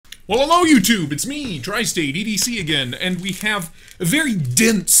Well, hello YouTube, it's me, Tri-State EDC again, and we have a very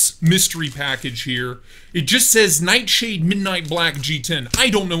dense mystery package here. It just says Nightshade Midnight Black G10. I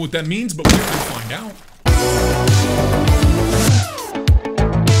don't know what that means, but we're gonna find out.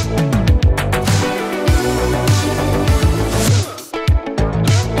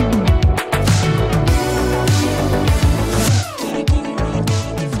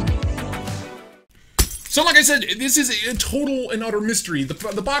 So like I said, this is a total and utter mystery.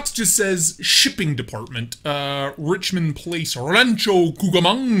 The box just says shipping department, Richmond Place, Rancho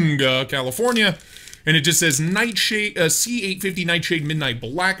Cucamonga, California. And it just says Nightshade, C850 Nightshade Midnight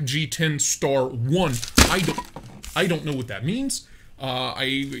Black G10 Star 1. I don't know what that means.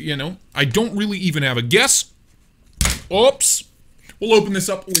 I don't really even have a guess. Oops. We'll open this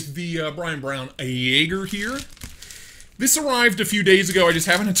up with the Brian Brown Jaeger here. This arrived a few days ago. I just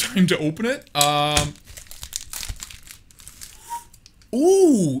haven't had time to open it.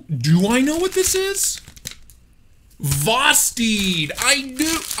 Ooh, do I know what this is? Vostede.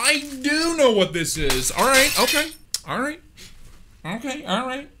 I do know what this is. All right, okay. All right. Okay, all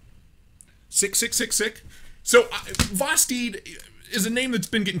right. Sick. So, Vostede is a name that's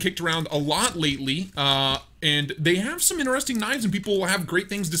been getting kicked around a lot lately, and they have some interesting knives, and people have great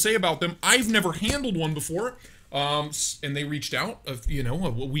things to say about them. I've never handled one before. And they reached out, a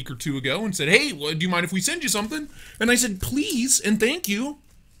week or two ago and said, hey, do you mind if we send you something? And I said, please and thank you.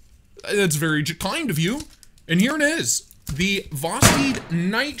 That's very kind of you. And here it is. The Vostede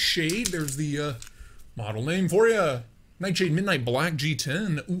Nightshade. There's the model name for you. Nightshade Midnight Black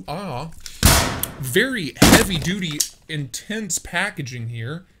G10. Ooh, ah. Very heavy-duty, intense packaging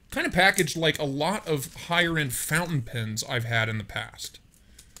here. Kind of packaged like a lot of higher-end fountain pens I've had in the past.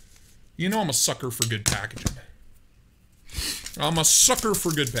 You know I'm a sucker for good packaging. I'm a sucker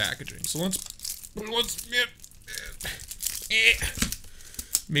for good packaging. So let's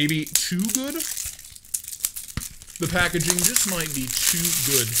maybe too good? The packaging just might be too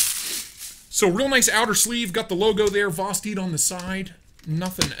good. So real nice outer sleeve, got the logo there, Vostede on the side.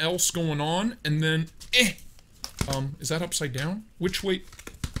 Nothing else going on. And then, is that upside down? Which way?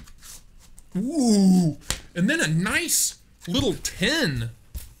 Ooh. And then a nice little tin.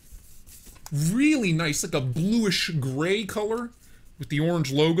 Really nice, like a bluish gray color with the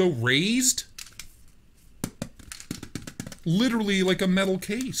orange logo raised. Literally like a metal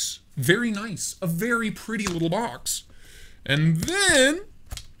case. Very nice. A very pretty little box. And then,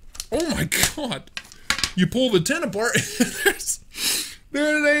 oh my god, you pull the tin apart,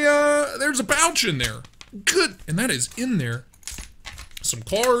 there's a pouch in there. Good, and that is in there. Some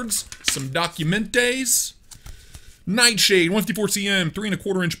cards, some documentes. Nightshade, 154 cm, 3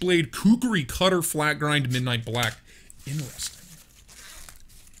 1/4 inch blade, kukri cutter, flat grind, midnight black. Interesting.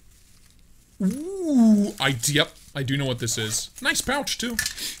 Ooh, I do know what this is. Nice pouch too.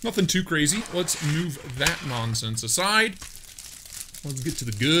 Nothing too crazy. Let's move that nonsense aside. Let's get to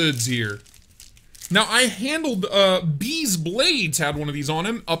the goods here. Now, I handled, B's Blades had one of these on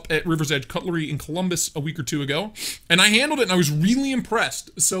him up at River's Edge Cutlery in Columbus a week or two ago. And I handled it and I was really impressed.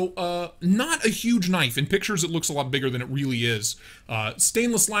 So, not a huge knife. In pictures, it looks a lot bigger than it really is.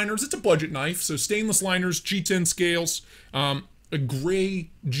 Stainless liners, it's a budget knife. So, stainless liners, G10 scales, a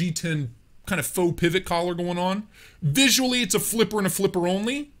gray G10 kind of faux pivot collar going on. Visually, it's a flipper and a flipper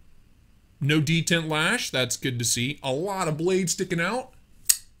only. No detent lash, that's good to see. A lot of blades sticking out.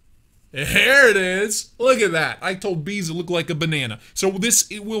 Here it is. Look at that. I told Bees it looked like a banana. So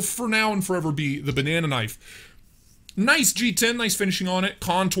it will for now and forever be the banana knife. Nice G10, nice finishing on it.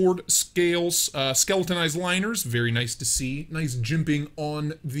 Contoured scales, skeletonized liners. Very nice to see. Nice jimping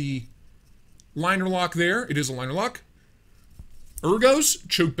on the liner lock there. It is a liner lock. Ergos,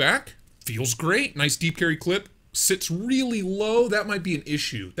 choke back. Feels great. Nice deep carry clip. Sits really low. That might be an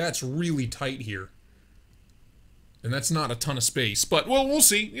issue. That's really tight here. And that's not a ton of space. But, well, we'll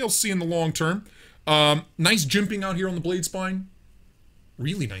see. You'll see in the long term. Nice jimping out here on the blade spine.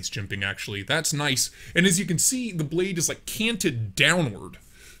 Really nice jimping, actually. That's nice. And as you can see, the blade is, like, canted downward.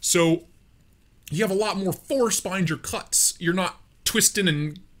 So, you have a lot more force behind your cuts. You're not twisting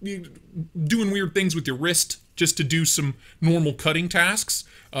and doing weird things with your wrist just to do some normal cutting tasks.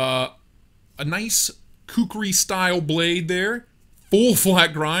 A nice kukri-style blade there. Full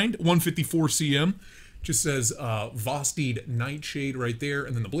flat grind, 154 cm. Just says Vostede Nightshade right there,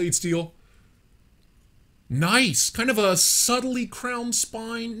 and then the blade steel. Nice, kind of a subtly crowned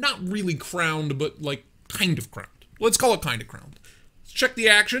spine. Not really crowned, but like kind of crowned. Let's call it kind of crowned. Let's check the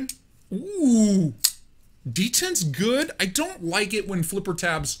action. Ooh, detent's good. I don't like it when flipper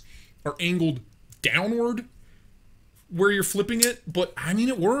tabs are angled downward where you're flipping it, but I mean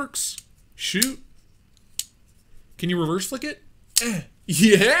it works. Shoot. Can you reverse flick it?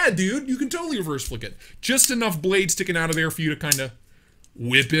 Yeah, dude, you can totally reverse flick it. Just enough blade sticking out of there for you to kind of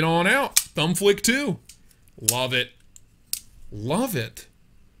whip it on out. Thumb flick too. Love it. Love it.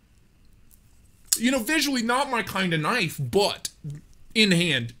 You know, visually not my kind of knife, but in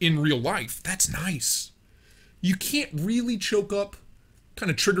hand, in real life, that's nice. You can't really choke up, kind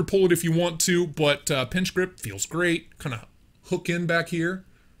of trigger pull it if you want to, but pinch grip feels great. Kind of hook in back here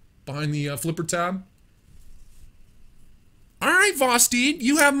behind the flipper tab. All right, Vosteed,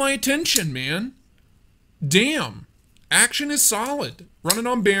 you have my attention, man. Damn. Action is solid. Running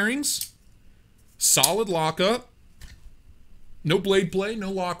on bearings. Solid lockup. No blade play,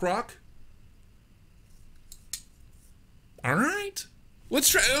 no lock rock. All right. Let's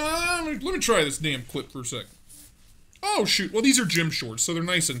try. Let me try this damn clip for a sec. Oh, shoot. Well, these are gym shorts, so they're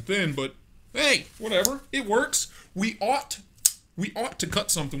nice and thin, but hey, whatever. It works. We ought to cut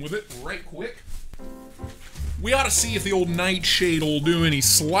something with it right quick. We ought to see if the old Nightshade will do any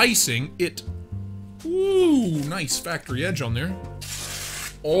slicing. Ooh, nice factory edge on there.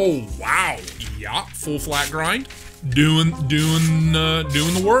 Oh, wow. Yeah, full flat grind. Doing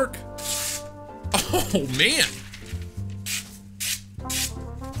the work. Oh, man.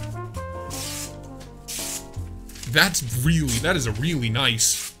 That is a really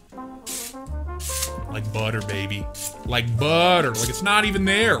nice. Like butter, baby. Like butter. Like it's not even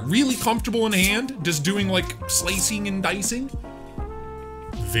there. Really comfortable in hand. Just doing like slicing and dicing.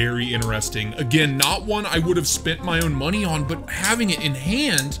 Very interesting. Again, not one I would have spent my own money on, but having it in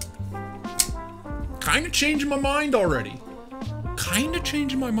hand, kind of changing my mind already. Kind of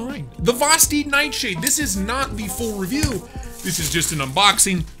changing my mind. The Vosteed Nightshade. This is not the full review. This is just an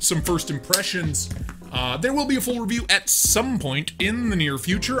unboxing, some first impressions. There will be a full review at some point in the near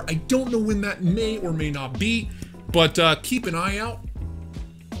future. I don't know when that may or may not be, but keep an eye out.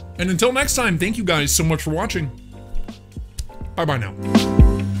 And until next time, thank you guys so much for watching. Bye-bye now.